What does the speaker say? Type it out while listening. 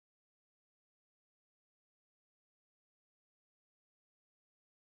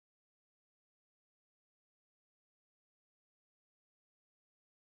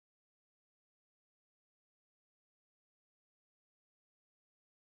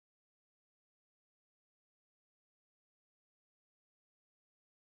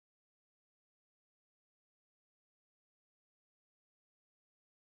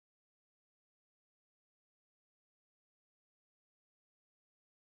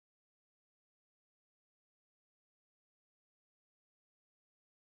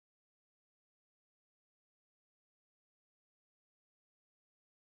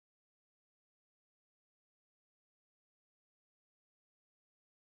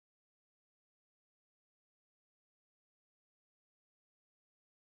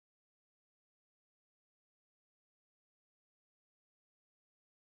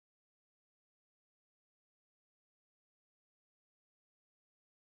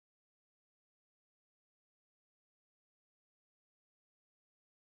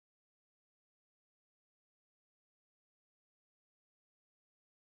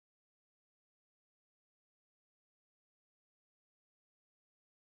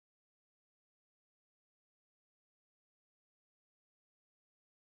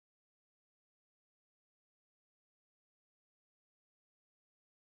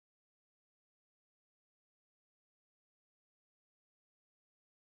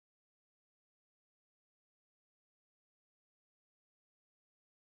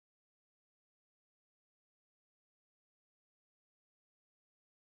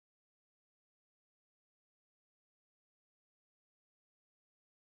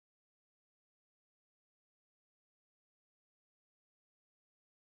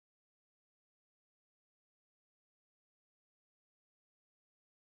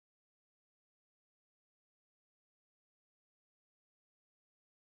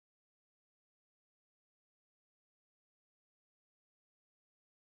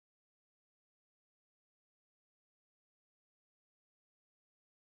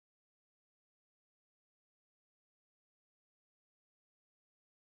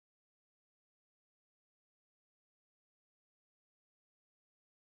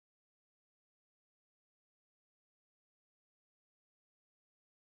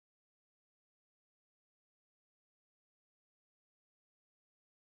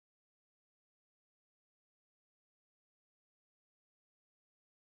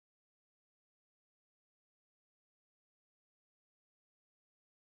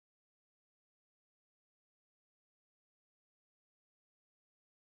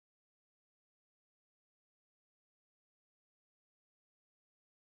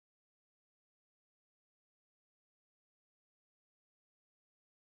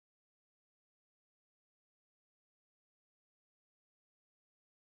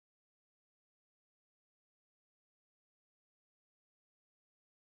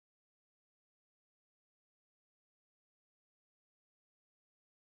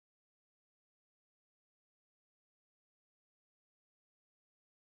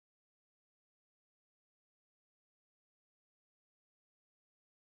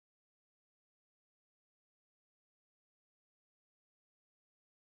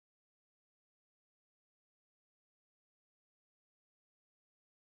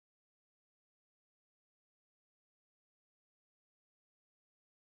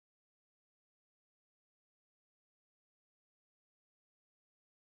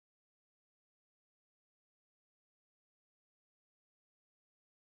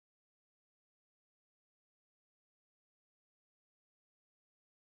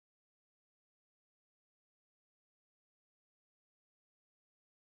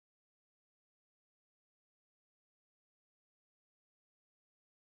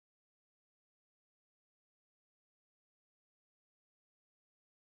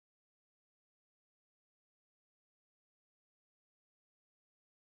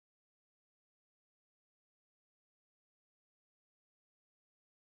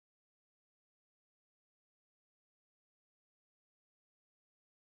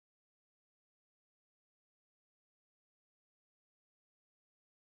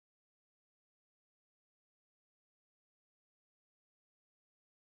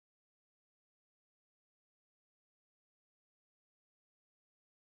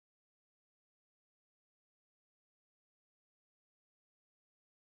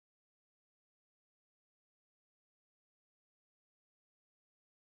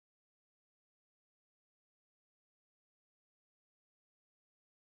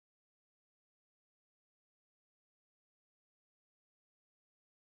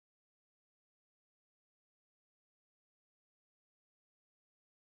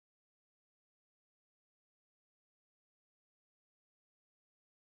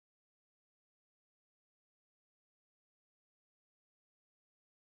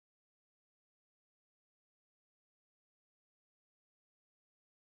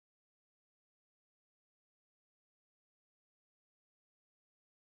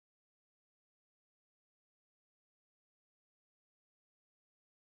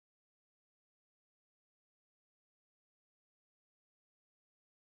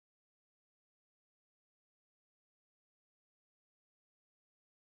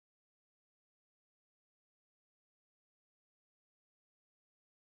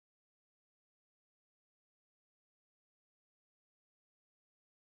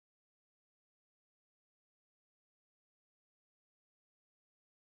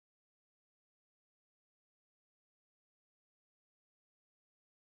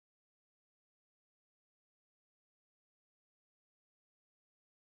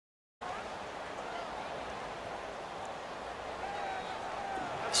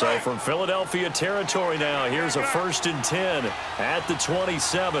So from Philadelphia territory now, here's a 1st and 10 at the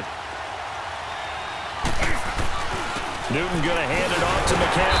 27. Newton going to hand it off to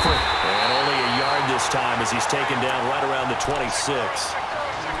McCaffrey. And only a yard this time as he's taken down right around the 26.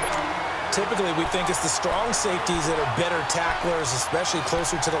 Typically, we think it's the strong safeties that are better tacklers, especially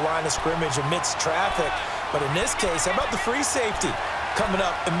closer to the line of scrimmage amidst traffic. But in this case, how about the free safety coming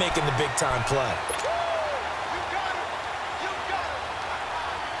up and making the big-time play?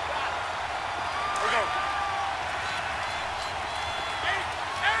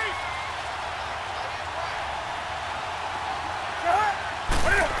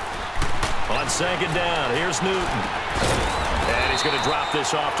 On 2nd down, here's Newton. And he's going to drop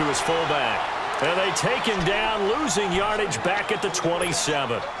this off to his fullback. And they take him down, losing yardage back at the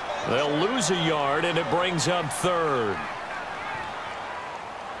 27. They'll lose a yard, and it brings up 3rd.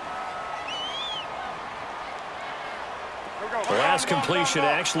 The last completion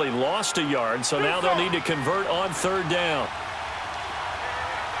actually lost a yard, so now they'll need to convert on 3rd down.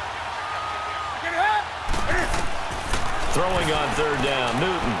 Throwing on 3rd down,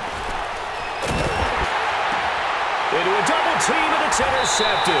 Newton. Into a double team, and it's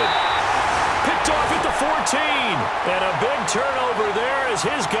intercepted. Picked off at the 14. And a big turnover there as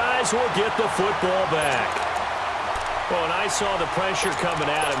his guys will get the football back. Well, and I saw the pressure coming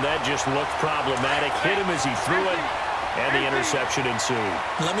at him. That just looked problematic. Hit him as he threw it, and the interception ensued.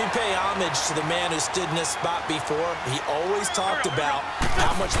 Let me pay homage to the man who stood in this spot before. He always talked about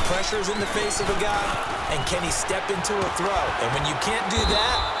how much pressure is in the face of a guy, and can he step into a throw. And when you can't do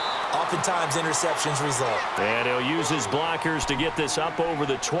that, oftentimes interceptions result. And he'll use his blockers to get this up over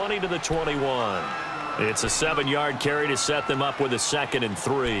the 20 to the 21. It's a 7-yard carry to set them up with a 2nd and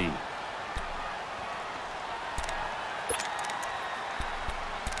 3.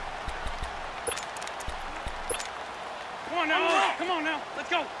 Come on now. Come on now. Let's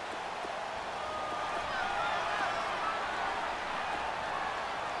go.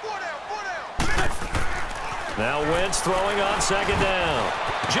 Now Wentz throwing on 2nd down.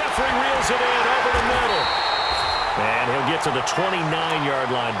 Jeffrey reels it in over the middle. And he'll get to the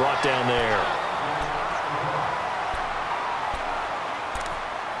 29-yard line, brought down there.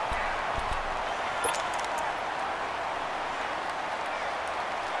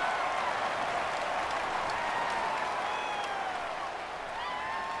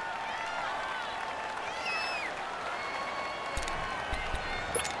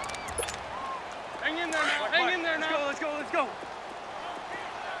 Hang in there now. Hang in there now. Let's go. Let's go.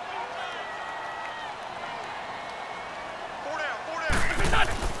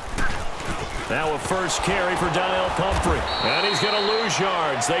 Now a first carry for Donnell Pumphrey. And he's going to lose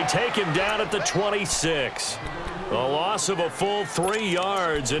yards. They take him down at the 26. A loss of a full 3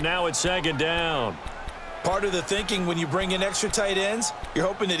 yards, and now it's 2nd down. Part of the thinking when you bring in extra tight ends, you're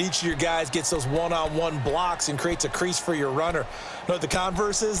hoping that each of your guys gets those one-on-one blocks and creates a crease for your runner. You know what the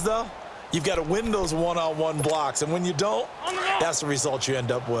converse is, though? You've got to win those one-on-one blocks, and when you don't, that's the result you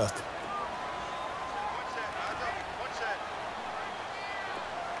end up with.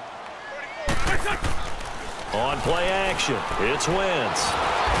 On play action, it's Wentz.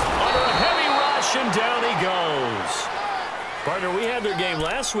 Under a heavy rush, and down he goes. Partner, we had their game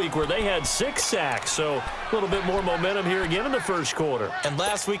last week where they had 6 sacks, so a little bit more momentum here again in the first quarter. And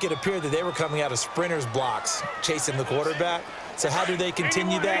last week it appeared that they were coming out of sprinters blocks, chasing the quarterback. So how do they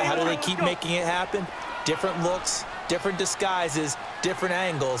continue that? How do they keep making it happen? Different looks, different disguises, different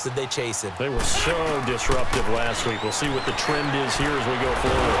angles that they chase it. They were so disruptive last week. We'll see what the trend is here as we go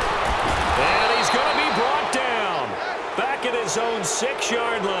forward. And he's going to be brought down back at his own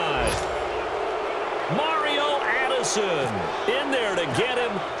 6-yard line. Mario Addison in there to get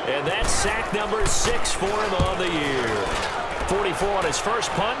him, and that's sack number 6 for him on the year. 44 on his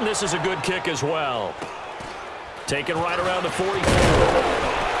first punt, and this is a good kick as well. Taken right around the 44.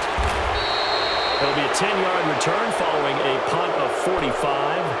 It'll be a 10-yard return following a punt of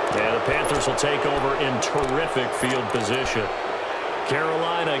 45. And the Panthers will take over in terrific field position.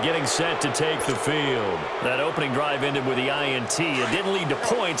 Carolina getting set to take the field. That opening drive ended with the INT. It didn't lead to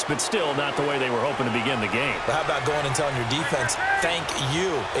points, but still not the way they were hoping to begin the game. But how about going and telling your defense, thank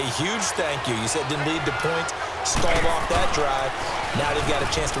you, a huge thank you. You said didn't lead to points, stalled off that drive. Now they've got a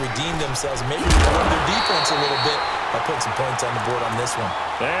chance to redeem themselves and maybe reward their defense a little bit by putting some points on the board on this one.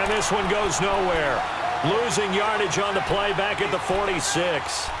 And this one goes nowhere. Losing yardage on the play back at the 46.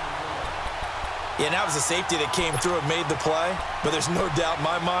 Yeah, and that was a safety that came through and made the play. But there's no doubt in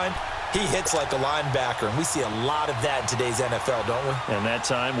my mind, he hits like a linebacker. And we see a lot of that in today's NFL, don't we? And that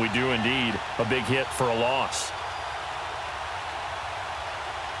time we do indeed. A big hit for a loss.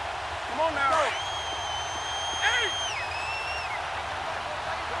 Come on now.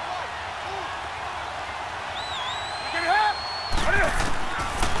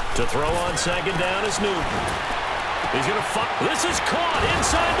 To throw on second down is Newton. He's going to this is caught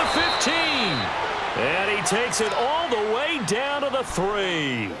inside the 15. And he takes it all the way down to the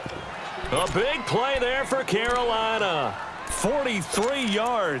 3. A big play there for Carolina. 43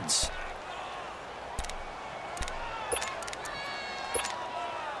 yards.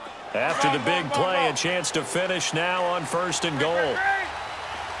 After the big play, a chance to finish now on 1st and goal.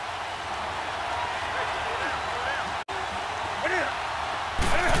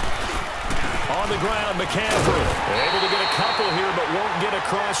 On the ground, McCaffrey able to get a couple here, but won't get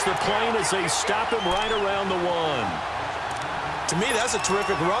across the plane as they stop him right around the 1. To me, that's a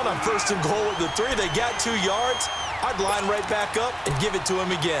terrific run on 1st and goal with the 3. They got 2 yards. I'd line right back up and give it to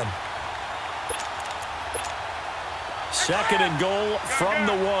him again. 2nd and goal from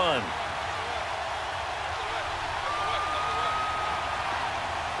the 1.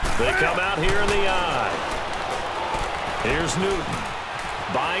 They come out here in the eye. Here's Newton.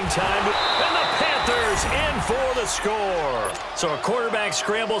 Buying time, and the Panthers in for the score. So a quarterback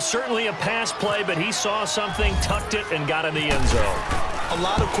scramble, certainly a pass play, but he saw something, tucked it, and got in the end zone. A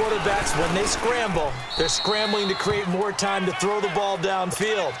lot of quarterbacks, when they scramble, they're scrambling to create more time to throw the ball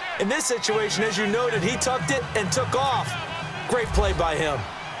downfield. In this situation, as you noted, he tucked it and took off. Great play by him.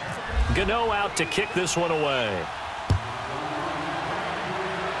 Gano out to kick this one away.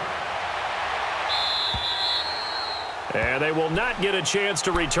 And they will not get a chance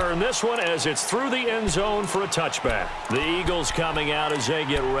to return this one as it's through the end zone for a touchback. The Eagles coming out as they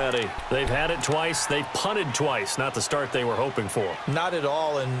get ready. They've had it twice. They've punted twice. Not the start they were hoping for. Not at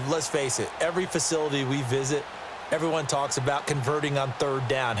all, and let's face it, every facility we visit, everyone talks about converting on 3rd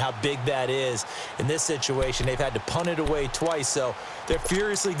down, how big that is. In this situation, they've had to punt it away twice, so they're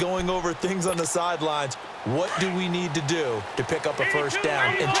furiously going over things on the sidelines. What do we need to do to pick up a 1st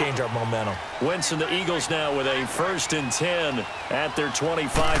down and change our momentum? Wentz and the Eagles now with a 1st and 10 at their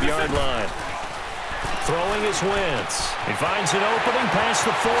 25-yard line. Throwing is Wentz. He finds an opening past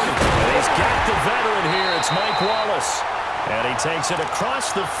the 40. And he's got the veteran here. It's Mike Wallace. And he takes it across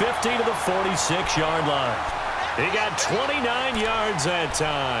the 50 to the 46-yard line. He got 29 yards that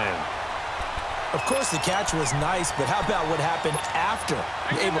time. Of course, the catch was nice, but how about what happened after?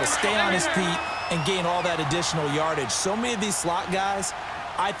 Able to stay on his feet and gain all that additional yardage. So many of these slot guys,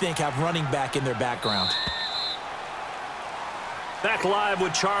 I think, have running back in their background. Back live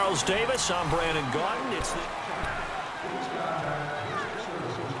with Charles Davis. I'm Brandon Gaudin. It's the...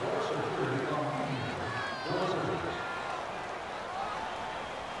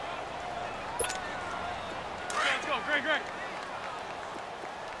 Let's go, Greg.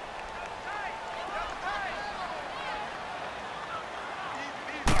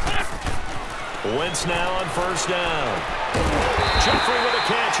 Wentz now on 1st down. Jeffrey with a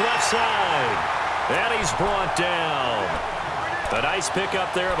catch left side. And he's brought down. A nice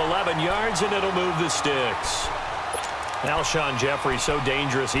pickup there of 11 yards, and it'll move the sticks. Alshon Jeffrey so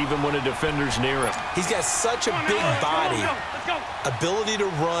dangerous even when a defender's near him. He's got such a big body, ability to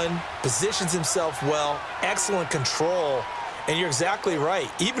run, positions himself well, excellent control. And you're exactly right.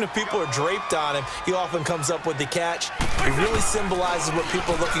 Even if people are draped on him, he often comes up with the catch. He really symbolizes what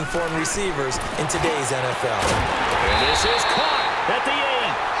people are looking for in receivers in today's NFL. And this is caught at the 8.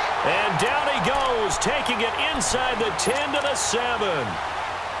 And down he goes, taking it inside the 10 to the 7.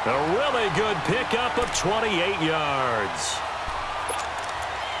 A really good pickup of 28 yards.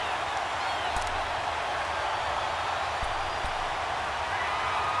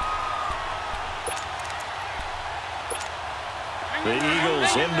 The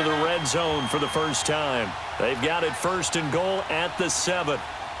Eagles into the red zone for the first time. They've got it 1st and goal at the 7.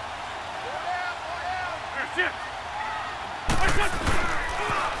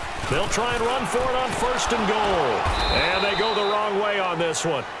 They'll try and run for it on 1st and goal. And they go the wrong way on this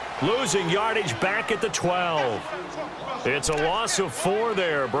one. Losing yardage back at the 12. It's a loss of 4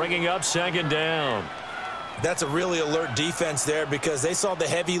 there, bringing up 2nd down. That's a really alert defense there because they saw the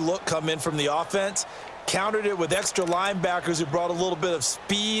heavy look come in from the offense, countered it with extra linebackers who brought a little bit of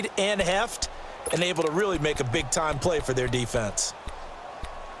speed and heft, and able to really make a big-time play for their defense.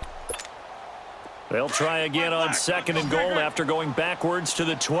 They'll try again on 2nd and goal after going backwards to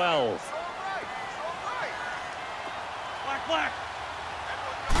the 12. Black.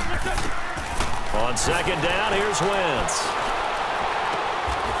 On 2nd down, here's Wentz.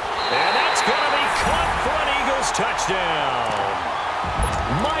 And that's going to be caught for an Eagles touchdown.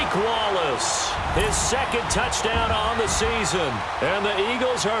 Mike Wallace, his 2nd touchdown on the season. And the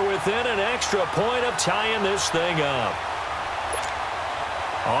Eagles are within an extra point of tying this thing up.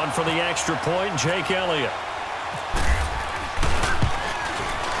 On for the extra point, Jake Elliott.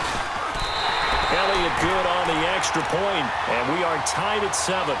 Elliott it good on the extra point, and we are tied at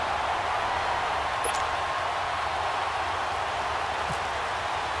 7.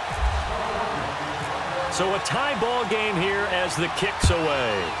 So a tie ball game here as the kick's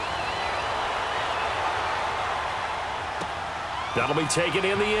away. That'll be taken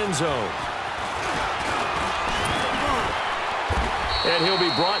in the end zone. And he'll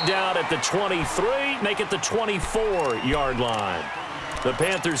be brought down at the 23, make it the 24-yard line. The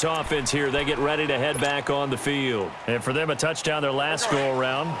Panthers offense here, they get ready to head back on the field. And for them, a touchdown their last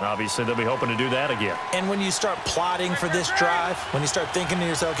go-around. Obviously, they'll be hoping to do that again. And when you start plotting for this drive, when you start thinking to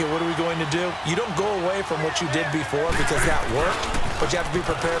yourself, okay, what are we going to do? You don't go away from what you did before because that worked, but you have to be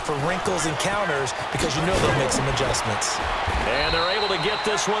prepared for wrinkles and counters because you know they'll make some adjustments. And they're able to get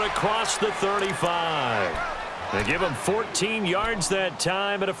this one across the 35. They give them 14 yards that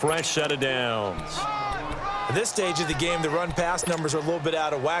time and a fresh set of downs. At this stage of the game, the run-pass numbers are a little bit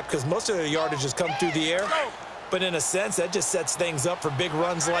out of whack because most of their yardage has come through the air. But in a sense, that just sets things up for big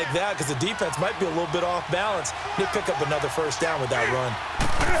runs like that because the defense might be a little bit off balance. They pick up another first down with that run.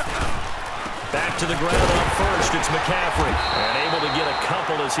 Back to the ground on first. It's McCaffrey. And able to get a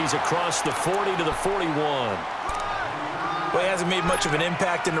couple as he's across the 40 to the 41. Well, he hasn't made much of an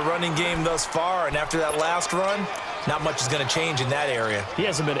impact in the running game thus far, and after that last run, not much is going to change in that area. He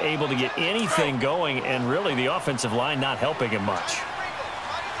hasn't been able to get anything going, and really the offensive line not helping him much.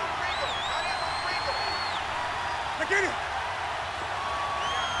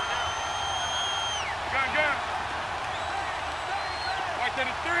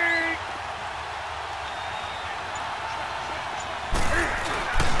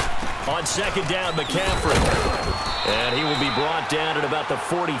 On second down, McCaffrey. And he will be brought down at about the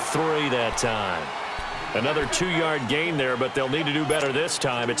 43 that time. Another 2-yard gain there, but they'll need to do better this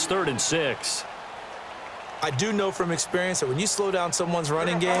time. It's 3rd and 6. I do know from experience that when you slow down someone's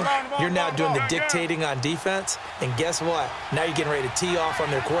running game, you're now doing the dictating on defense. And guess what? Now you're getting ready to tee off on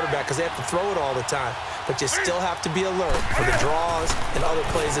their quarterback because they have to throw it all the time. But you still have to be alert for the draws and other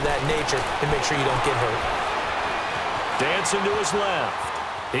plays of that nature and make sure you don't get hurt. Dancing to his left.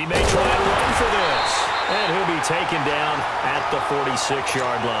 He may try and run for this. And he'll be taken down at the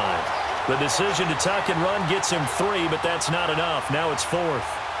 46-yard line. The decision to tuck and run gets him 3, but that's not enough. Now it's 4th.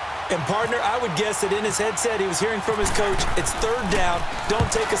 And, partner, I would guess that in his headset he was hearing from his coach, it's 3rd down,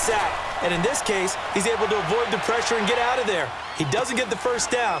 don't take a sack. And in this case, he's able to avoid the pressure and get out of there. He doesn't get the first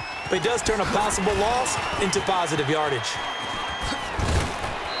down, but he does turn a possible loss into positive yardage.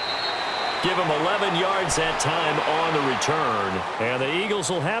 Give him 11 yards that time on the return. And the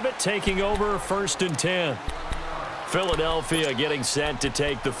Eagles will have it, taking over 1st and 10. Philadelphia getting set to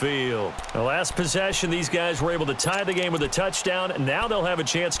take the field. The last possession, these guys were able to tie the game with a touchdown, and now they'll have a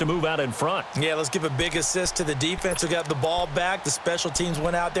chance to move out in front. Yeah, let's give a big assist to the defense who got the ball back. The special teams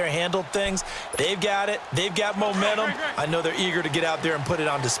went out there, handled things. They've got it. They've got momentum. I know they're eager to get out there and put it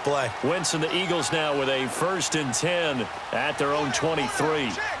on display. Wentz and the Eagles now with a 1st and 10 at their own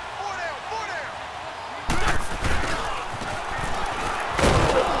 23.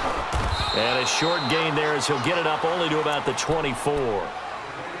 And a short gain there as he'll get it up only to about the 24.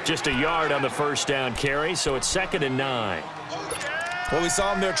 Just a yard on the first down carry, so it's 2nd and 9. Well, we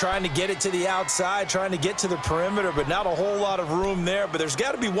saw him there trying to get it to the outside, trying to get to the perimeter, but not a whole lot of room there. But there's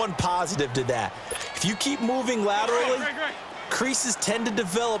got to be one positive to that. If you keep moving laterally, creases tend to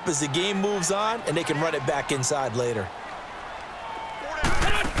develop as the game moves on, and they can run it back inside later.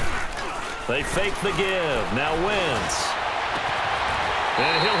 They fake the give. Now Wentz.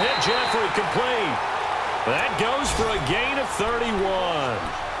 And he'll hit Jeffrey complete. That goes for a gain of 31.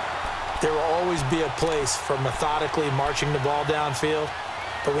 There will always be a place for methodically marching the ball downfield.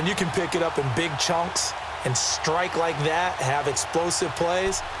 But when you can pick it up in big chunks and strike like that, have explosive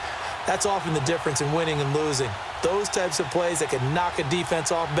plays, that's often the difference in winning and losing. Those types of plays that can knock a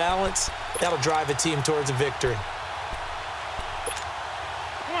defense off balance, that'll drive a team towards a victory.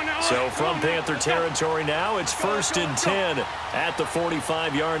 So from Panther territory now, it's 1st and 10 at the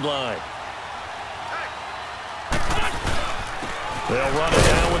 45-yard line. They'll run it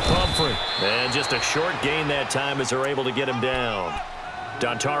down with Pumphrey. And just a short gain that time as they're able to get him down.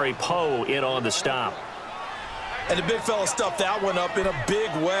 Dontari Poe in on the stop. And the big fella stuffed that one up in a big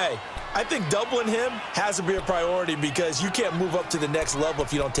way. I think doubling him has to be a priority because you can't move up to the next level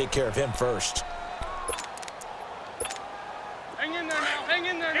if you don't take care of him first. Hang in there now. Hang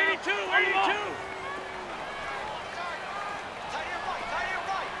in there now. 82, 82.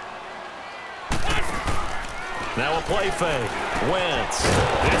 Now a play fake. Wentz.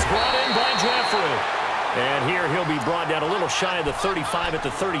 It's brought in by Jeffrey. And here he'll be brought down a little shy of the 35 at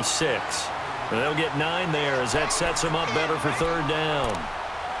the 36. They'll get 9 there as that sets him up better for 3rd down.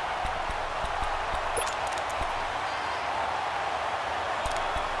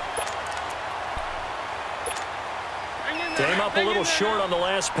 up a little short on the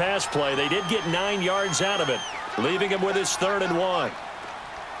last pass play. They did get 9 yards out of it, leaving him with his 3rd and 1.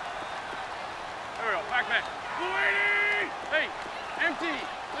 There we go. Back. Hey, empty.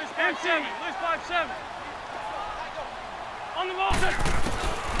 List 5-7. List 5-7. On the ball.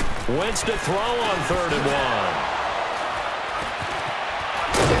 Wentz to throw on 3rd and 1.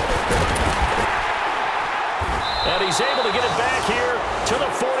 And he's able to get it back here to the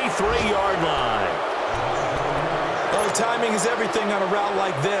 43-yard line. Well, timing is everything on a route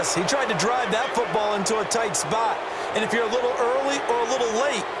like this. He tried to drive that football into a tight spot. And if you're a little early or a little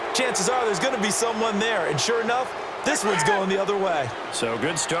late, chances are there's going to be someone there. And sure enough, this one's going the other way. So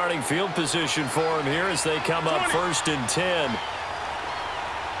good starting field position for him here as they come up 1st and 10.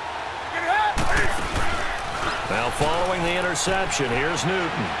 Now following the interception, here's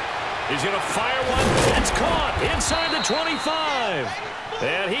Newton. He's going to fire one. It's caught inside the 25.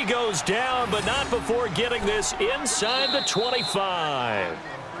 And he goes down, but not before getting this inside the 25.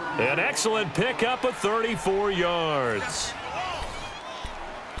 An excellent pickup of 34 yards.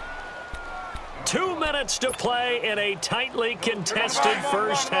 2 minutes to play in a tightly contested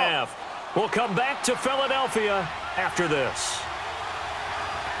first half. We'll come back to Philadelphia after this.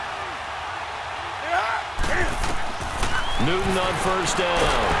 Newton on 1st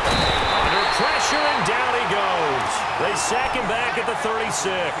down. Under pressure, and down he goes. They sack him back at the 36.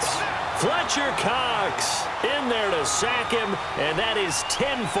 Fletcher Cox in there to sack him, and that is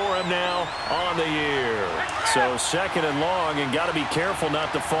 10 for him now on the year. So 2nd and long, and got to be careful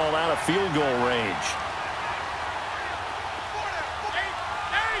not to fall out of field goal range.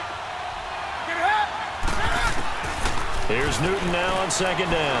 Here's Newton now on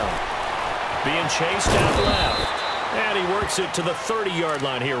 2nd down. Being chased out left. And he works it to the 30-yard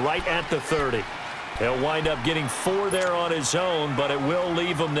line here, right at the 30. He'll wind up getting 4 there on his own, but it will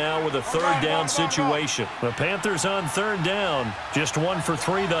leave him now with a 3rd down situation. The Panthers on 3rd down, just 1 for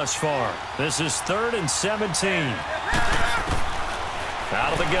 3 thus far. This is 3rd and 17.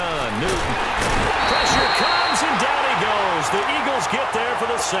 Out of the gun, Newton. Pressure comes, and down he goes. The Eagles get there for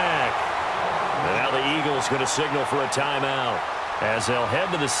the sack. And now the Eagles going to signal for a timeout as they'll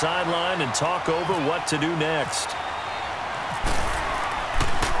head to the sideline and talk over what to do next.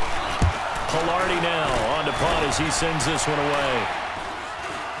 Pilardi now on to punt as he sends this one away.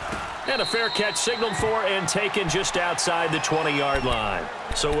 And a fair catch signaled for and taken just outside the 20-yard line.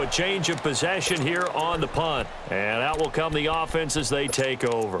 So a change of possession here on the punt. And out will come the offense as they take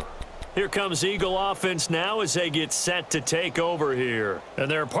over. Here comes Eagle offense now as they get set to take over here. And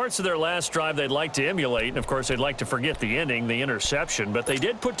there are parts of their last drive they'd like to emulate. And, of course, they'd like to forget the ending, the interception. But they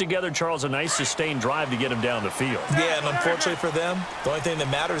did put together, Charles, a nice sustained drive to get him down the field. Yeah, and unfortunately for them, the only thing that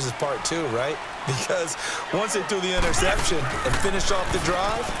matters is part 2, right? Because once they threw the interception and finished off the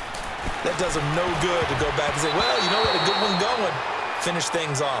drive, that does them no good to go back and say, well, you know what, a good one going. Finish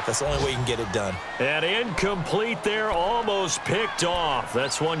things off. That's the only way you can get it done. And incomplete there, almost picked off.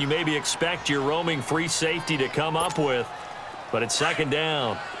 That's one you maybe expect your roaming free safety to come up with. But it's 2nd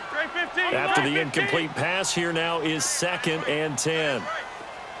down. After the incomplete pass, here now is 2nd and 10.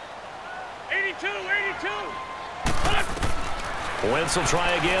 82. Wentz will try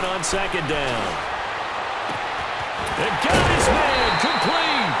again on 2nd down. And got his man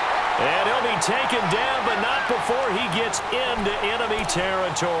complete. And he'll be taken down, but not before he gets into enemy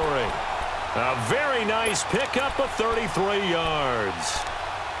territory. A very nice pickup of 33 yards.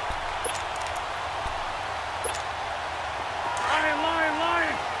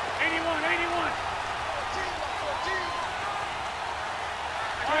 Lion. 81.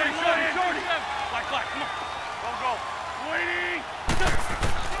 Shorty. Black, come on. Go. Waiting.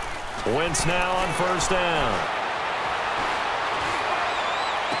 Wentz now on 1st down.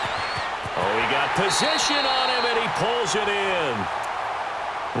 Oh, he got position on him, and he pulls it in.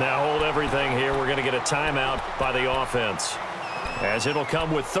 Now hold everything here. We're going to get a timeout by the offense, as it'll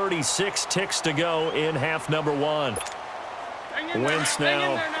come with 36 ticks to go in half number 1. Wentz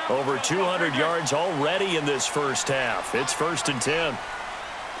now over 200 yards already in this first half. It's 1st and 10.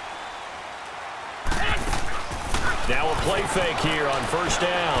 Now a play fake here on 1st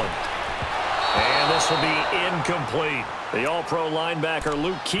down. And this will be incomplete. The all-pro linebacker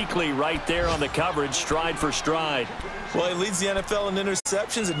Luke Kuechly right there on the coverage, stride for stride. Well, he leads the NFL in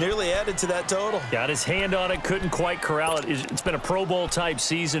interceptions and nearly added to that total. Got his hand on it, couldn't quite corral it. It's been a Pro Bowl-type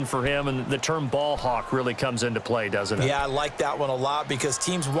season for him, and the term ball hawk really comes into play, doesn't it? Yeah, I like that one a lot because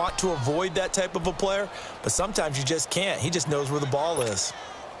teams want to avoid that type of a player, but sometimes you just can't. He just knows where the ball is.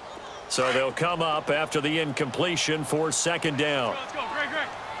 So they'll come up after the incompletion for 2nd down. Let's go, Greg.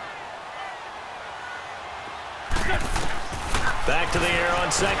 Back to the air on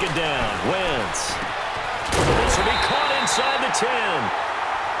 2nd down. Wentz. This will be caught inside the 10.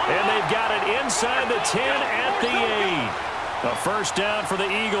 And they've got it inside the 10 at the 8. A first down for the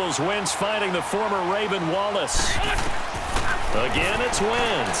Eagles. Wentz finding the former Raven Wallace. Again, it's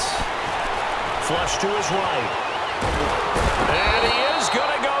Wentz. Flush to his right. And he is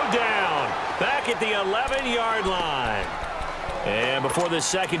going to go down. Back at the 11-yard line. And before this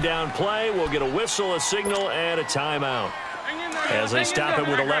second down play, we'll get a whistle, a signal, and a timeout. As they stop it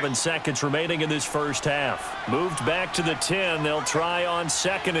with 11 seconds remaining in this first half. Moved back to the 10. They'll try on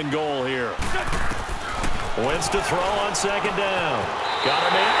 2nd and goal here. Wentz to throw on 2nd down. Got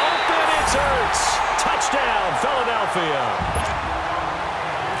a man open. It's Ertz. Touchdown, Philadelphia.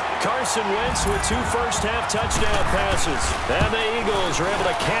 Carson Wentz with 2 first-half touchdown passes. And the Eagles are able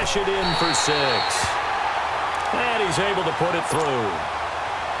to cash it in for 6. And he's able to put it through.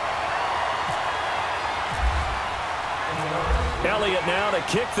 Elliott now to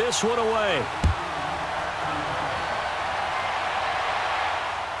kick this one away.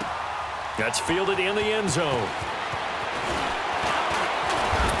 That's fielded in the end zone.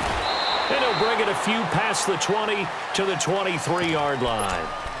 And he'll bring it a few past the 20 to the 23-yard line.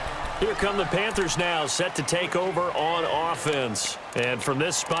 Here come the Panthers now, set to take over on offense. And from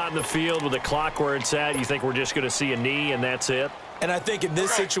this spot in the field with the clock where it's at, you think we're just going to see a knee and that's it? And I think in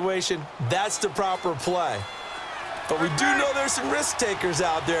this situation, that's the proper play. But we do know there's some risk takers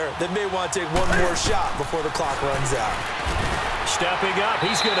out there that may want to take one more shot before the clock runs out. Stepping up,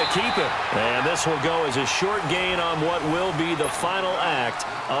 he's going to keep it. And this will go as a short gain on what will be the final act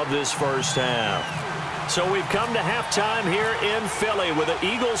of this first half. So we've come to halftime here in Philly with the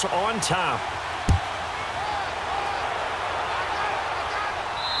Eagles on top.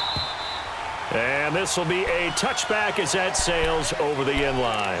 And this will be a touchback as that sails over the end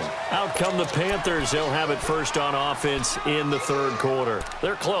line. Out come the Panthers. They'll have it first on offense in the 3rd quarter.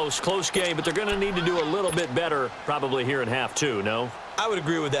 They're close game, but they're going to need to do a little bit better probably here in half 2, no? I would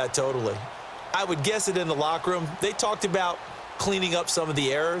agree with that totally. I would guess it in the locker room. They talked about cleaning up some of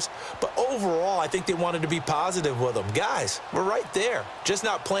the errors, but overall, I think they wanted to be positive with them. Guys, we're right there. Just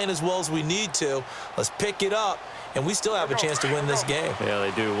not playing as well as we need to. Let's pick it up. And we still have a chance to win this game. Yeah,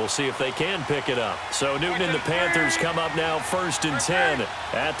 they do. We'll see if they can pick it up. So Newton and the Panthers come up now 1st and 10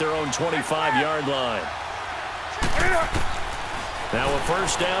 at their own 25-yard line. Now a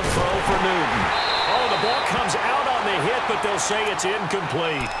first down throw for Newton. Oh, the ball comes out on the hit, but they'll say it's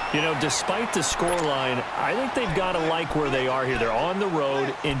incomplete. You know, despite the scoreline, I think they've got to like where they are here. They're on the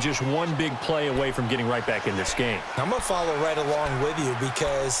road and just one big play away from getting right back in this game. I'm going to follow right along with you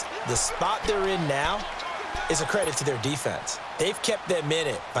because the spot they're in now is a credit to their defense. They've kept them in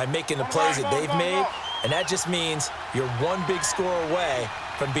it by making the plays that they've made, and that just means you're one big score away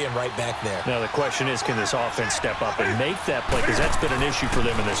from being right back there. Now the question is, can this offense step up and make that play, because that's been an issue for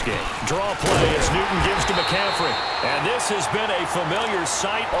them in this game. Draw play as Newton gives to McCaffrey. And this has been a familiar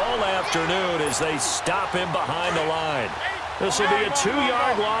sight all afternoon as they stop him behind the line. This will be a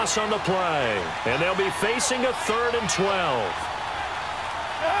 2-yard loss on the play, and they'll be facing a 3rd and 12.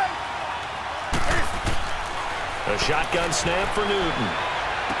 A shotgun snap for Newton.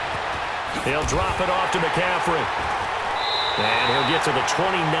 He'll drop it off to McCaffrey. And he'll get to the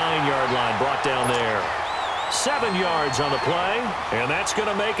 29-yard line, brought down there. 7 yards on the play, and that's going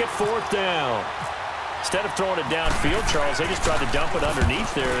to make it 4th down. Instead of throwing it downfield, Charles, they just tried to dump it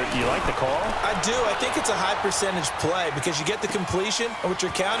underneath there. You like the call? I do. I think it's a high-percentage play because you get the completion, and what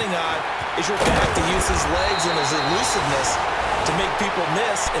you're counting on is your back to use his legs and his elusiveness to make people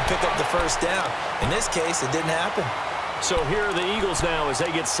miss and pick up the first down. In this case, it didn't happen. So here are the Eagles now as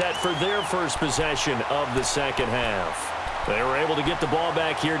they get set for their first possession of the second half. They were able to get the ball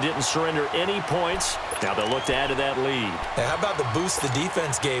back here, didn't surrender any points. Now they'll look to add to that lead. And how about the boost the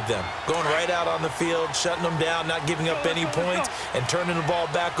defense gave them? Going right out on the field, shutting them down, not giving up any points, and turning the ball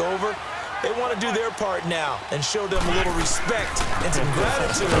back over. They want to do their part now and show them a little respect and some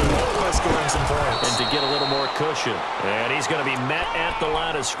gratitude by scoring some points. And to get a little more cushion. And he's going to be met at the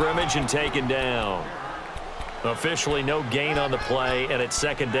line of scrimmage and taken down. Officially no gain on the play, and it's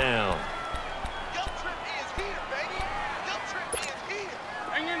 2nd down.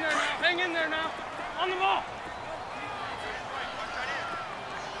 Hang in there now. On the ball.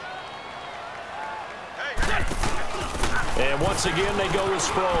 And once again, they go with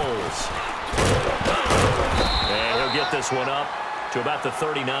Sproles. And he'll get this one up to about the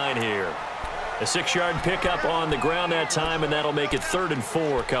 39 here. A 6-yard pickup on the ground that time, and that'll make it 3rd and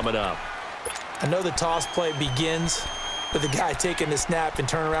 4 coming up. I know the toss play begins with the guy taking the snap and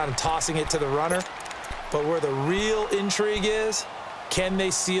turning around and tossing it to the runner. But where the real intrigue is, can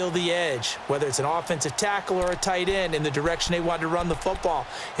they seal the edge, whether it's an offensive tackle or a tight end, in the direction they want to run the football?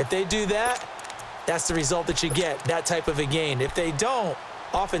 If they do that, that's the result that you get, that type of a gain. If they don't,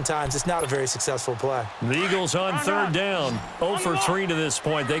 oftentimes it's not a very successful play. The Eagles on third down. 0 for 3 to this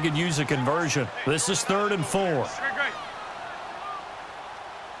point. They could use a conversion. This is 3rd and 4.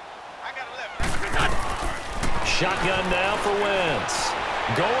 Shotgun now for Wentz.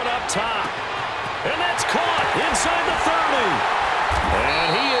 Going up top. And that's caught inside the 30. And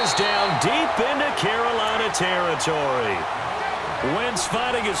he is down deep into Carolina territory. Wentz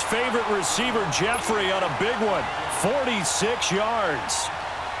finding his favorite receiver, Jeffrey, on a big one. 46 yards.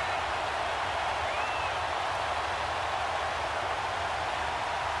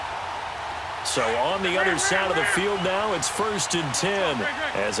 So on the other side of the field now, it's 1st and 10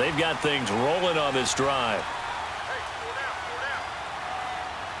 as they've got things rolling on this drive.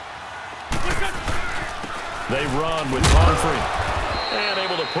 They run with Humphrey. And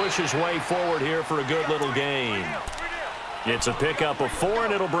able to push his way forward here for a good little gain. It's a pickup of 4,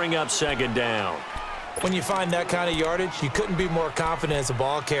 and it'll bring up 2nd down. When you find that kind of yardage, you couldn't be more confident as a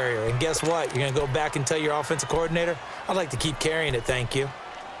ball carrier. And guess what? You're going to go back and tell your offensive coordinator, I'd like to keep carrying it, thank you.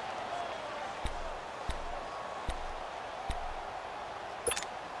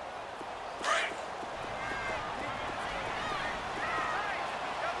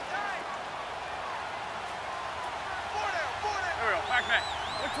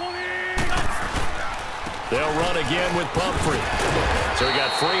 They'll run again with Pumphrey. So he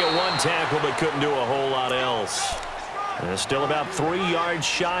got free of 1 tackle but couldn't do a whole lot else. And still about 3 yards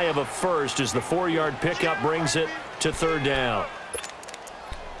shy of a first as the 4-yard pickup brings it to 3rd down.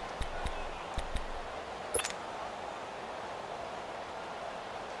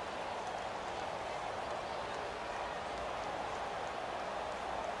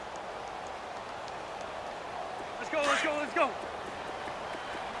 Let's go.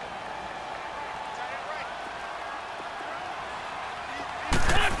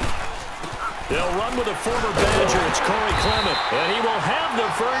 They'll run with a former Badger. It's Corey Clement. And he will have the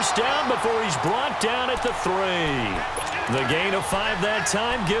 1st down before he's brought down at the 3. The gain of 5 that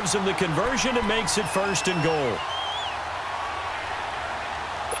time gives him the conversion and makes it 1st and goal.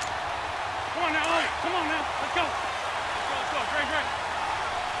 Come on now, Ollie. Come on now. Let's go. Let's go. Great.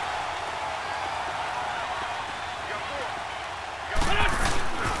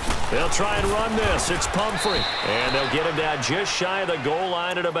 They'll try and run this. It's Pumphrey. And they'll get him down just shy of the goal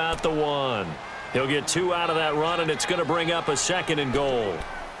line at about the 1. He'll get 2 out of that run, and it's going to bring up a 2nd and goal.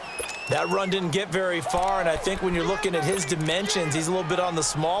 That run didn't get very far, and I think when you're looking at his dimensions, he's a little bit on the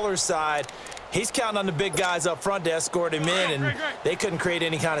smaller side. He's counting on the big guys up front to escort him in, and they couldn't create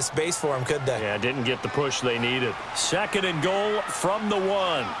any kind of space for him, could they? Yeah, didn't get the push they needed. 2nd and goal from the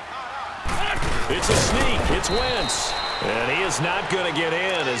 1. It's a sneak. It's Wentz. And he is not going to get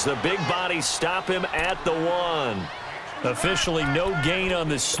in as the big bodies stop him at the 1. Officially no gain on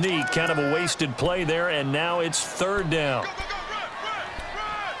the sneak. Kind of a wasted play there, and now it's 3rd down.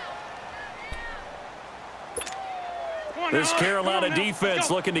 This Carolina defense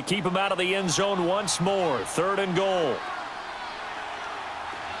looking to keep him out of the end zone once more. 3rd and goal.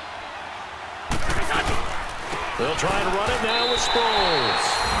 They'll try and run it now with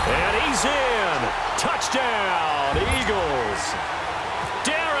Sproles. And he's in. Touchdown, Eagles.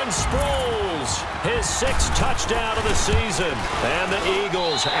 Darren Sproles, his 6th touchdown of the season. And the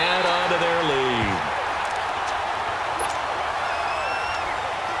Eagles add on to their lead.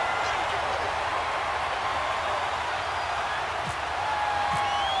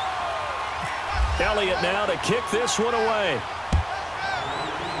 Elliott now to kick this one away.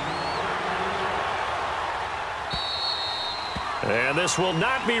 And this will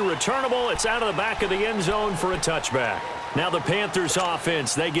not be returnable. It's out of the back of the end zone for a touchback. Now the Panthers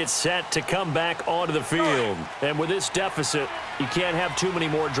offense, they get set to come back onto the field. And with this deficit, you can't have too many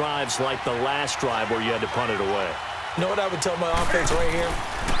more drives like the last drive where you had to punt it away. You know what I would tell my offense right here?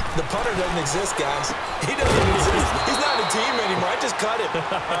 The punter doesn't exist, guys. He doesn't exist. He's not a team anymore. I just cut him,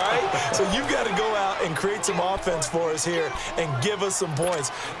 all right? So you've got to go out and create some offense for us here and give us some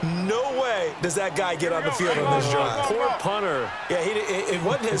points. No way does that guy get on the field on this drive. Poor punter. Yeah, it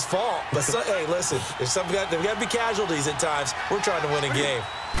wasn't his fault. But, hey, listen, there's got to be casualties at times. We're trying to win a game.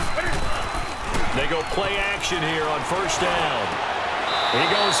 They go play action here on 1st down. He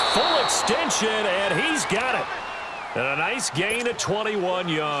goes full extension, and he's got it. And a nice gain of 21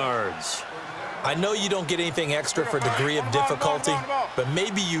 yards. I know you don't get anything extra for degree of difficulty, but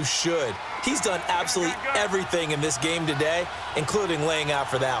maybe you should. He's done absolutely everything in this game today, including laying out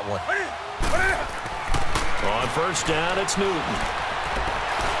for that one. On 1st down, it's Newton.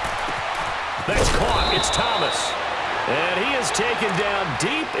 That's caught. It's Thomas. And he is taken down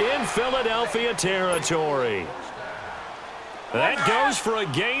deep in Philadelphia territory. That goes for a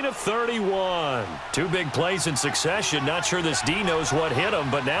gain of 31. Two big plays in succession. Not sure this D knows what hit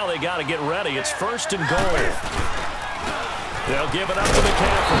him, but now they got to get ready. It's 1st and goal. They'll give it up to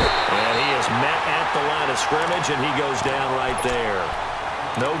McCaffrey. And he is met at the line of scrimmage, and he goes down right there.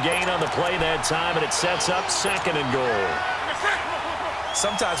 No gain on the play that time, and it sets up 2nd and goal.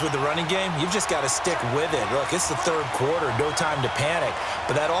 Sometimes with the running game, you've just got to stick with it. Look, it's the 3rd quarter, no time to panic.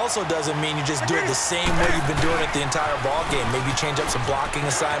 But that also doesn't mean you just do it the same way you've been doing it the entire ball game. Maybe change up some blocking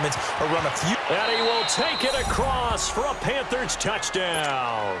assignments or run a few. And he will take it across for a Panthers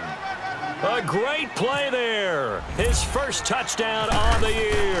touchdown. A great play there. His first touchdown on the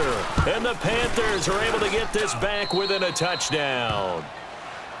year. And the Panthers are able to get this back within a touchdown.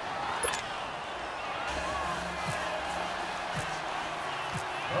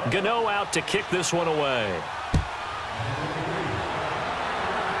 Gano out to kick this one away.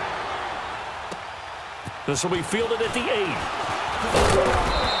 This will be fielded at the 8.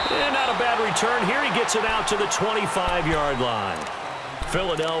 And not a bad return here. He gets it out to the 25-yard line.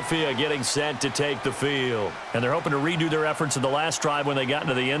 Philadelphia getting set to take the field. And they're hoping to redo their efforts in the last drive when they got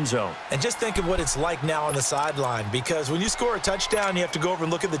into the end zone. And just think of what it's like now on the sideline, because when you score a touchdown, you have to go over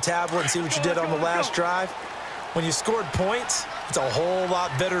and look at the tablet and see what you did on the last drive. When you scored points, it's a whole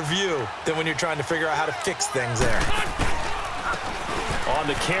lot better view than when you're trying to figure out how to fix things there. On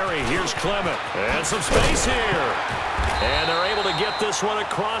the carry, here's Clement. And some space here. And they're able to get this one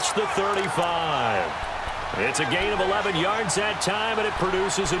across the 35. It's a gain of 11 yards that time, and it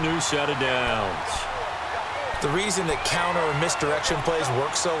produces a new set of downs. The reason that counter or misdirection plays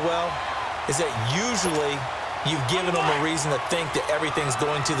work so well is that usually you've given them a reason to think that everything's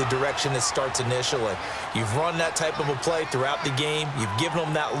going to the direction it starts initially. You've run that type of a play throughout the game. You've given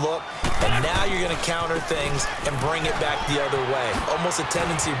them that look, and now you're going to counter things and bring it back the other way. Almost a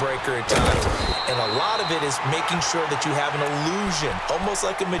tendency breaker at times. And a lot of it is making sure that you have an illusion, almost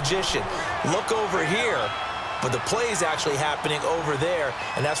like a magician. Look over here, but the play is actually happening over there,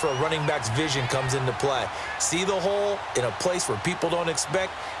 and that's where a running back's vision comes into play. See the hole in a place where people don't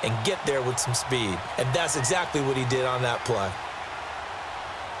expect and get there with some speed. And that's exactly what he did on that play.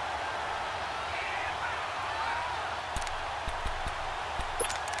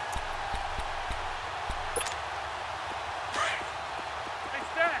 Hey,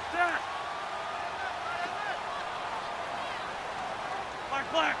 stat.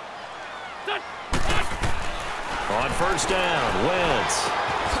 Black. On 1st down, Wentz.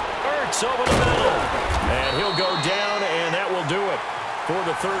 Ertz over the middle. And he'll go down, and that will do it for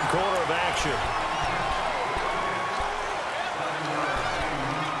the 3rd quarter of action.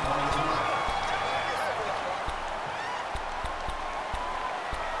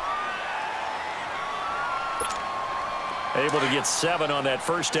 Able to get 7 on that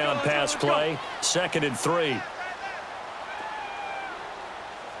 1st down pass play. 2nd and 3.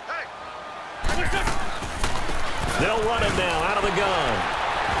 They'll run him now out of the gun.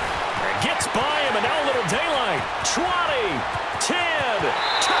 Gets by him, and now a little daylight. 20, 10,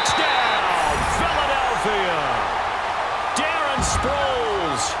 touchdown, Philadelphia. Darren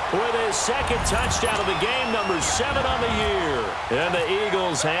Sproles with his 2nd touchdown of the game, number 7 on the year. And the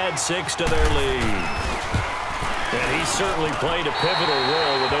Eagles add 6 to their lead. And he certainly played a pivotal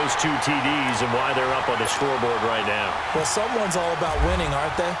role with those 2 TDs and why they're up on the scoreboard right now. Well, someone's all about winning,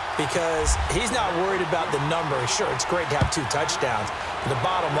 aren't they? Because he's not worried about the number. Sure, it's great to have 2 touchdowns. But the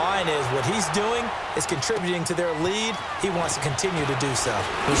bottom line is what he's doing is contributing to their lead. He wants to continue to do so.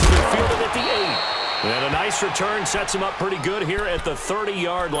 This is fielded at the 8. And a nice return sets him up pretty good here at the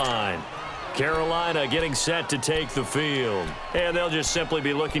 30-yard line. Carolina getting set to take the field. And they'll just simply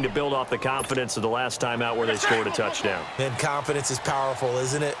be looking to build off the confidence of the last time out where they scored a touchdown. And confidence is powerful,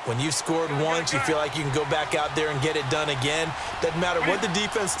 isn't it? When you've scored once, you feel like you can go back out there and get it done again. Doesn't matter what the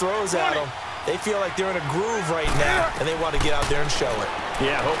defense throws at them. They feel like they're in a groove right now, and they want to get out there and show it.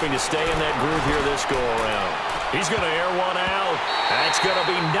 Yeah, hoping to stay in that groove here this go-around. He's going to air one out. That's going to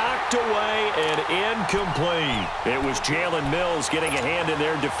be knocked away and incomplete. It was Jalen Mills getting a hand in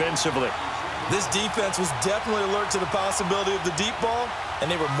there defensively. This defense was definitely alert to the possibility of the deep ball,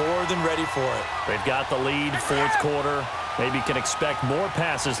 and they were more than ready for it. They've got the lead, 4th quarter. Maybe can expect more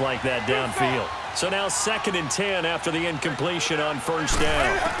passes like that downfield. So now 2nd and 10 after the incompletion on 1st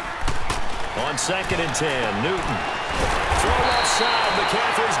down. On 2nd and 10, Newton. Throw left side,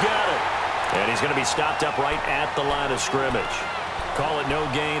 McCaffrey's got it. And he's going to be stopped up right at the line of scrimmage. Call it no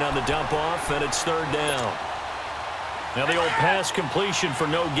gain on the dump off, and it's 3rd down. Now the old pass completion for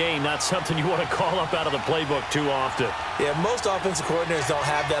no gain, not something you want to call up out of the playbook too often. Yeah, most offensive coordinators don't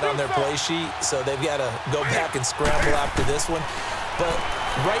have that on their play sheet, so they've got to go back and scramble after this one. But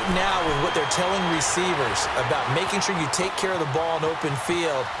Right now, with what they're telling receivers about making sure you take care of the ball in open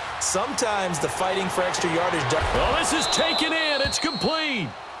field, sometimes the fighting for extra yardage does. Well, this is taken in. It's complete.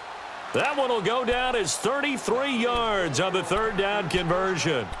 That one will go down as 33 yards on the third down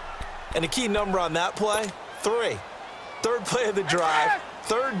conversion. And the key number on that play, 3. Third play of the drive,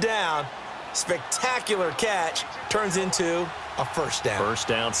 third down, spectacular catch, turns into a first down. First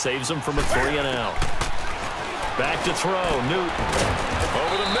down saves them from a 3-and-out. Back to throw, Newton.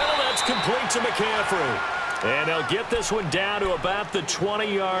 Over the middle, that's complete to McCaffrey. And they'll get this one down to about the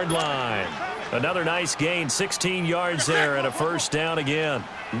 20-yard line. Another nice gain, 16 yards there, and a first down again.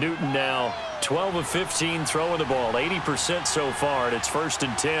 Newton now 12 of 15 throwing the ball, 80% so far, and it's 1st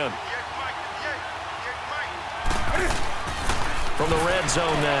and 10. From the red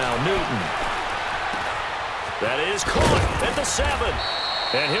zone now, Newton. That is caught at the 7.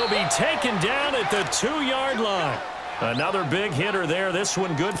 And he'll be taken down at the 2-yard line. Another big hitter there. This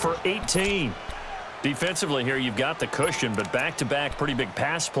one good for 18. Defensively here, you've got the cushion, but back-to-back pretty big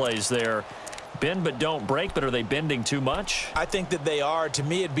pass plays there. Bend but don't break, but are they bending too much? I think that they are. To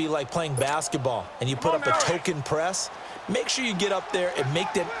me, it'd be like playing basketball, and you put up a token press. Make sure you get up there and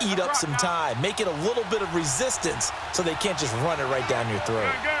make them eat up some time. Make it a little bit of resistance so they can't just run it right down your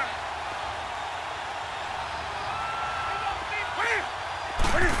throat.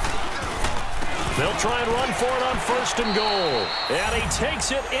 They'll try and run for it on 1st and goal. And he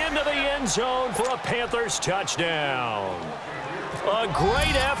takes it into the end zone for a Panthers touchdown. A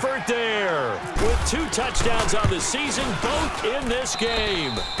great effort there. With 2 touchdowns on the season, both in this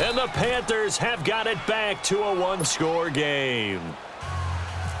game. And the Panthers have got it back to a 1-score game.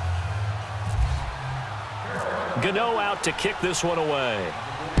 Gano out to kick this one away.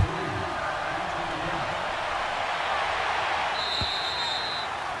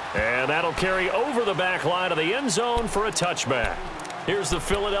 And that'll carry over the back line of the end zone for a touchback. Here's the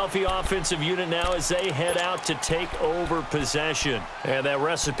Philadelphia offensive unit now as they head out to take over possession. And that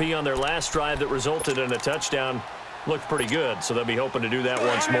recipe on their last drive that resulted in a touchdown looked pretty good, so they'll be hoping to do that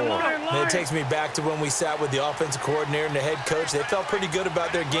once more. And it takes me back to when we sat with the offensive coordinator and the head coach. They felt pretty good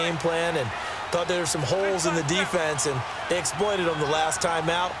about their game plan and thought there were some holes in the defense, and they exploited them the last time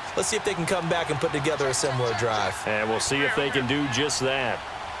out. Let's see if they can come back and put together a similar drive. And we'll see if they can do just that.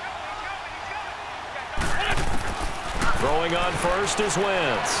 Throwing on first is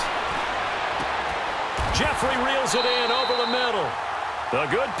Wentz. Jeffrey reels it in over the middle. A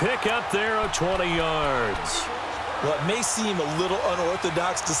good pickup there of 20 yards. Well, it may seem a little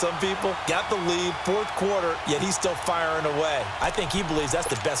unorthodox to some people. Got the lead, 4th quarter, yet he's still firing away. I think he believes that's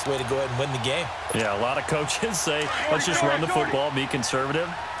the best way to go ahead and win the game. Yeah, a lot of coaches say, let's just run the football, be conservative.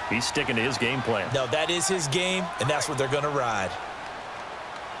 He's sticking to his game plan. No, that is his game, and that's what they're going to ride.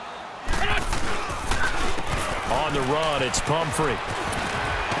 On the run, it's Pumphrey.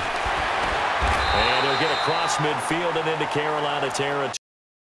 And he'll get across midfield and into Carolina territory.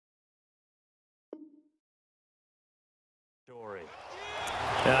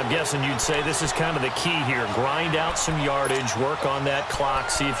 And I'm guessing you'd say this is kind of the key here. Grind out some yardage, work on that clock,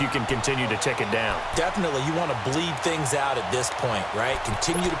 see if you can continue to tick it down. Definitely, you want to bleed things out at this point, right?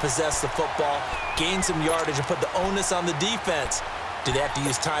 Continue to possess the football, gain some yardage, and put the onus on the defense. Do they have to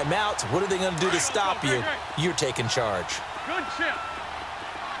use timeouts? What are they going to do to stop you? You're taking charge. Good chip.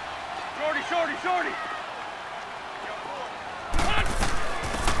 Shorty.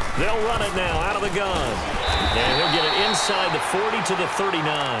 They'll run it now out of the gun. And he'll get it inside the 40 to the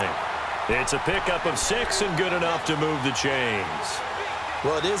 39. It's a pickup of 6 and good enough to move the chains.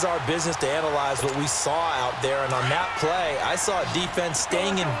 Well, it is our business to analyze what we saw out there. And on that play, I saw a defense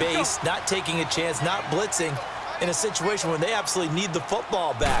staying in base, not taking a chance, not blitzing, in a situation where they absolutely need the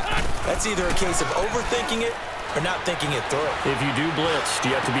football back. That's either a case of overthinking it or not thinking it through. If you do blitz, do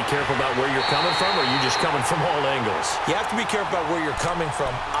you have to be careful about where you're coming from, or are you just coming from all angles? You have to be careful about where you're coming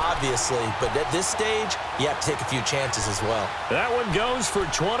from, obviously, but at this stage, you have to take a few chances as well. That one goes for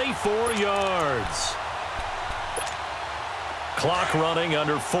 24 yards. Clock running,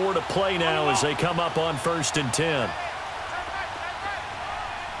 under 4 to play now as they come up on 1st and 10.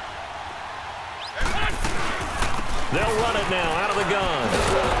 They'll run it now out of the gun.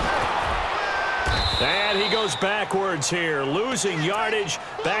 And he goes backwards here, losing yardage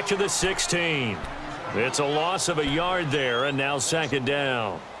back to the 16. It's a loss of a yard there, and now 2nd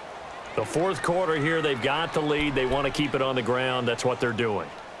down. The 4th quarter here, they've got the lead. They want to keep it on the ground. That's what they're doing.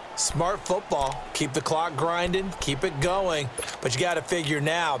 Smart football. Keep the clock grinding, keep it going. But you got to figure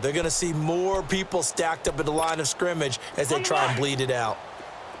now, they're going to see more people stacked up at the line of scrimmage as they try and bleed it out.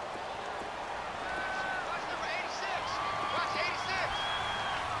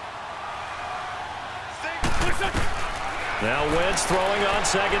 Now Wentz throwing on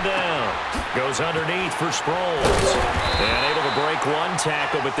second down. Goes underneath for Sproles. And able to break one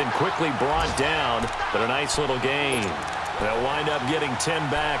tackle, but then quickly brought down. But a nice little gain. They'll wind up getting 10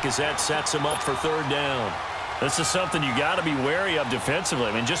 back as that sets them up for third down. This is something you got to be wary of defensively.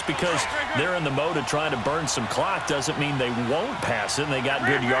 I mean, just because they're in the mode of trying to burn some clock doesn't mean they won't pass it, and they got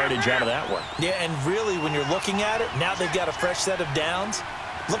good yardage out of that one. Yeah, and really, when you're looking at it, now they've got a fresh set of downs.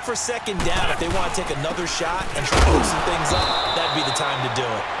 Look for second down if they want to take another shot and try to loosen things up. That'd be the time to do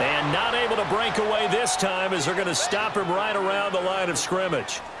it. And not able to break away this time as they're going to stop him right around the line of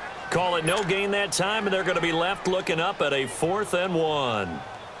scrimmage. Call it no gain that time, and they're going to be left looking up at a 4th and 1.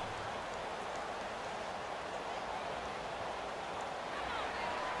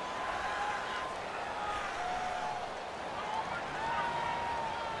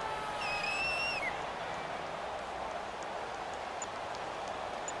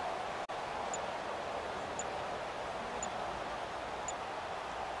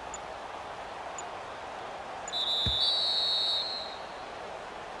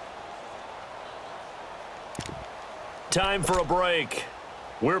 Time for a break.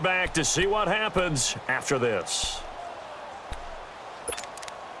 We're back to see what happens after this.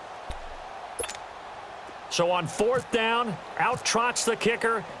 So on 4th down, out trots the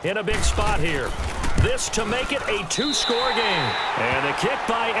kicker in a big spot here. This to make it a 2-score game. And the kick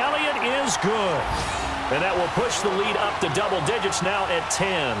by Elliott is good. And that will push the lead up to double digits now at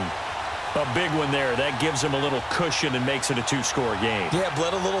 10. A big one there. That gives him a little cushion and makes it a 2-score game. Yeah,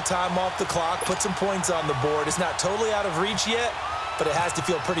 bled a little time off the clock, put some points on the board. It's not totally out of reach yet, but it has to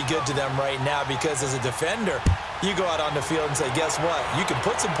feel pretty good to them right now because as a defender, you go out on the field and say, guess what? You can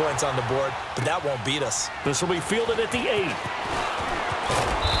put some points on the board, but that won't beat us. This will be fielded at the 8.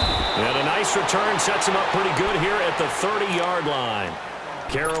 And a nice return sets him up pretty good here at the 30-yard line.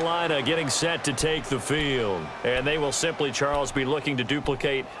 Carolina getting set to take the field. And they will simply, Charles, be looking to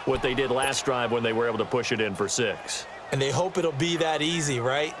duplicate what they did last drive when they were able to push it in for 6. And they hope it'll be that easy,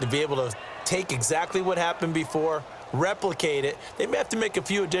 right? To be able to take exactly what happened before, replicate it. They may have to make a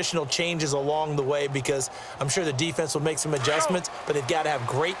few additional changes along the way because I'm sure the defense will make some adjustments, but they've got to have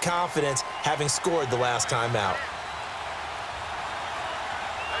great confidence having scored the last time out.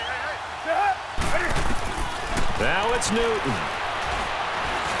 Now it's Newton.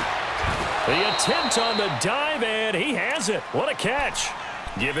 The attempt on the dive, and he has it. What a catch.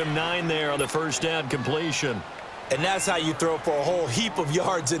 Give him 9 there on the first down completion. And that's how you throw for a whole heap of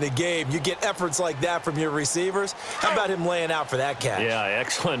yards in a game. You get efforts like that from your receivers. How about him laying out for that catch? Yeah,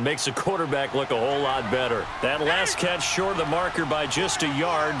 excellent. Makes the quarterback look a whole lot better. That last catch short of the marker by just a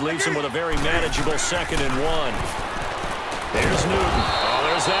yard leaves him with a very manageable 2nd and 1. There's Newton. Oh,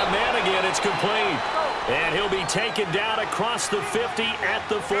 there's that man again. It's complete. And he'll be taken down across the 50 at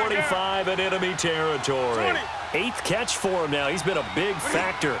the 45 in enemy territory. 8th catch for him now. He's been a big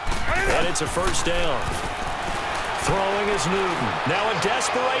factor. And it's a first down. Throwing is Newton. Now a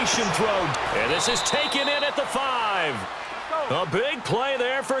desperation throw. And this is taken in at the 5. A big play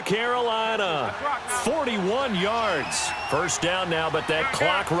there for Carolina. 41 yards. First down now, but that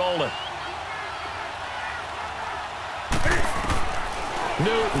clock rolling.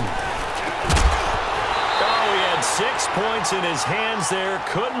 Newton. Oh, he had 6 points in his hands there.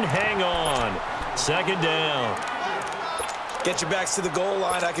 Couldn't hang on. Second down. Get your backs to the goal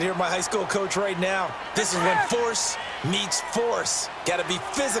line. I can hear my high school coach right now. This is when force meets force. Got to be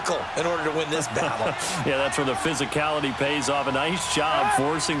physical in order to win this battle. Yeah, that's where the physicality pays off. A nice job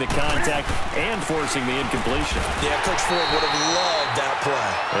forcing the contact and forcing the incompletion. Yeah, Coach Ford would have loved that play.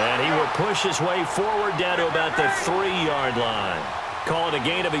 And he will push his way forward down to about the 3-yard line. Call it a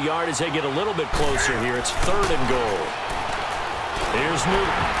gain of a yard as they get a little bit closer here. It's 3rd and goal. Here's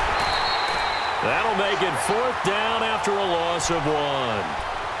Newton. That'll make it 4th down after a loss of 1.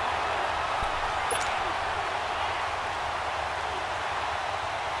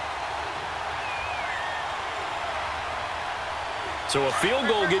 So a field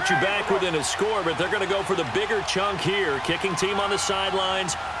goal gets you back within a score, but they're going to go for the bigger chunk here. Kicking team on the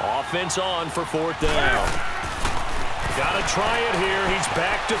sidelines. Offense on for 4th down. Got to try it here. He's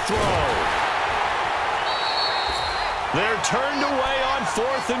back to throw. They're turned away on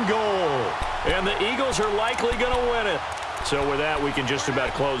 4th and goal. And the Eagles are likely going to win it. So with that, we can just about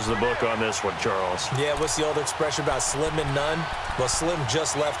close the book on this one, Charles. Yeah, what's the old expression about slim and none? Well, Slim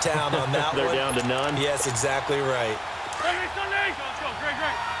just left town on that They're one. down to none? Yes, exactly right. Sunday. Let's go. Great.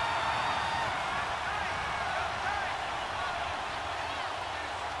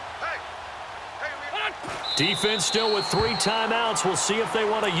 Defense still with 3 timeouts. We'll see if they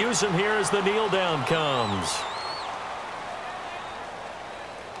want to use them here as the kneel down comes.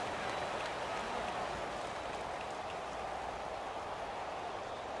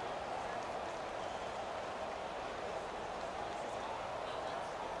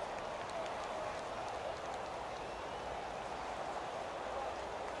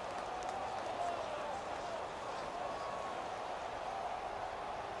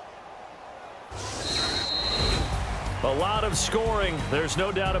 A lot of scoring. There's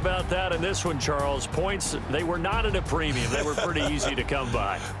no doubt about that in this one, Charles. Points, they were not at a premium. They were pretty easy to come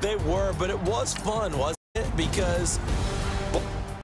by. They were, but it was fun, wasn't it? Because